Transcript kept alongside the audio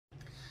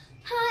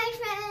Hi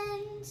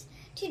friends!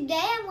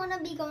 Today I'm going to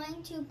be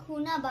going to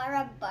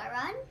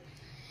Coonabarabran,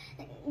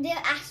 the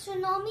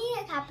astronomy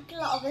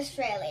capital of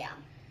Australia.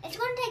 It's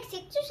going to take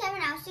 6 to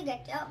 7 hours to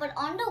get there, but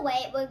on the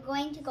way we're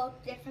going to go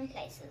to different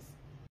places.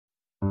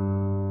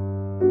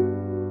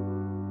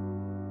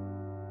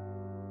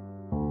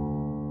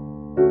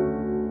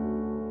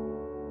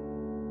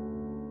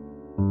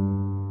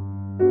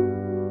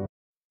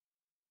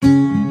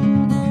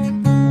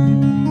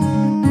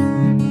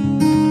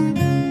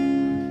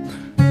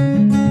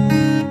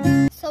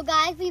 So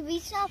guys, we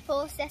reached our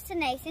first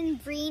destination,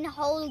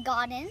 Greenhole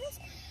Gardens.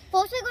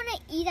 First we're going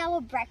to eat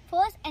our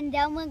breakfast and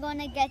then we're going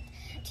to get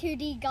to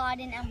the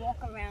garden and walk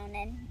around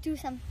and do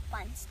some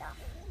fun stuff.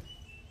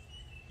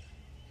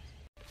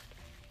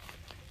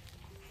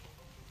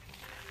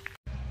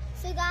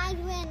 So guys,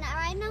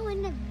 right now we're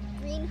in the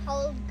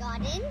Greenhole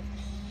Garden.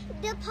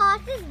 The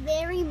path is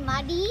very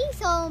muddy,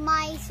 so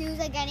my shoes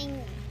are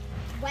getting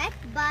wet,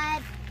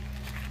 but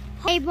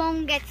they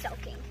won't get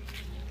soaking.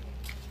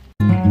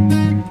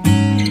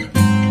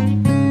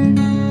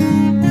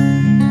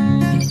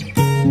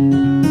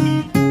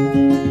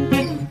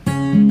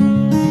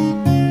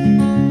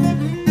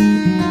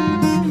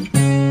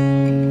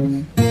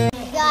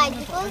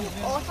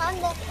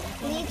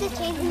 The leaves are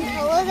changing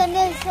colors and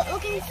they're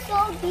looking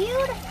so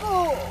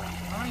beautiful.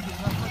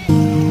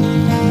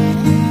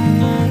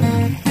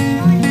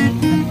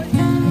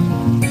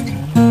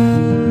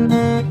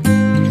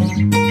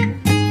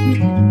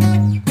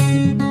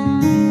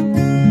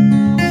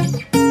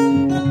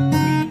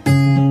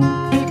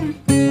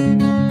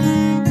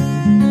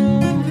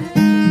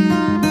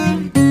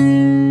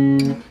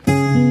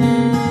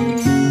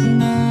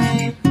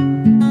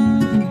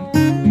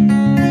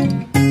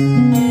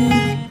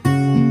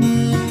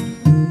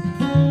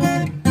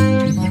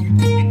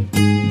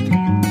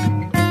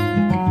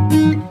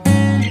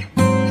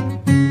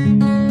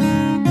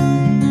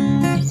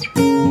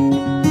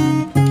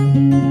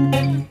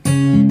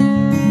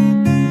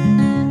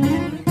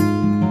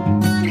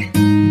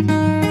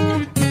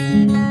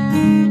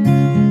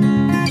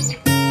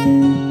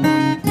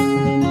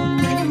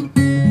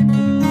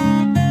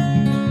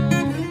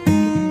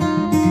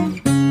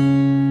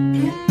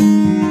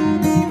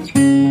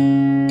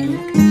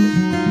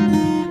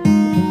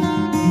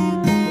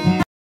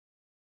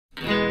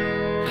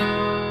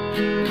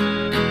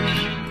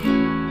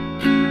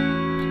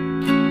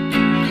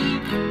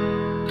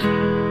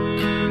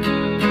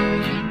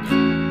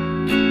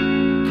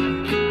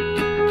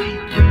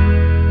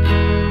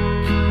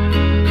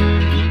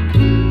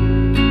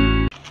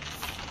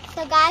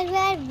 Guys, we're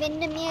at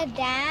Windermere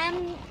Dam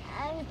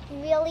and it's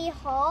really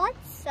hot,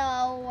 so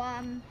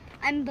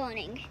I'm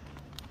burning.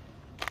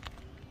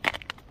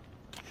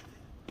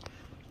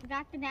 Is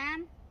that the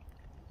dam?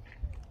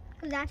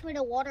 Because that's where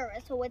the water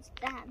is, so it's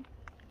the dam.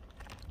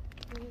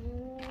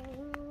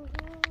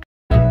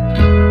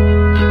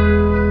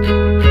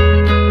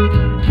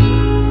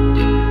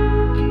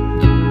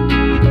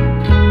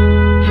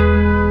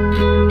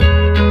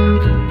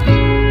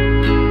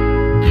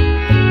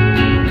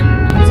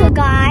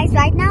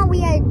 Right now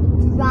we are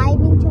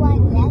driving to our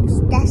next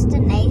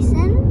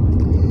destination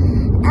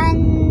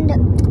and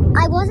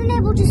I wasn't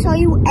able to show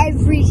you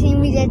everything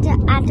we did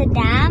at the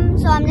dam,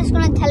 so I'm just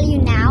going to tell you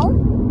now.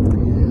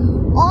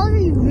 All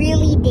we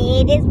really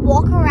did is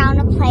walk around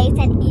a place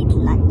and eat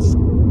lunch.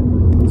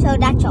 So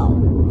that's all.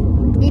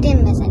 We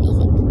didn't miss any.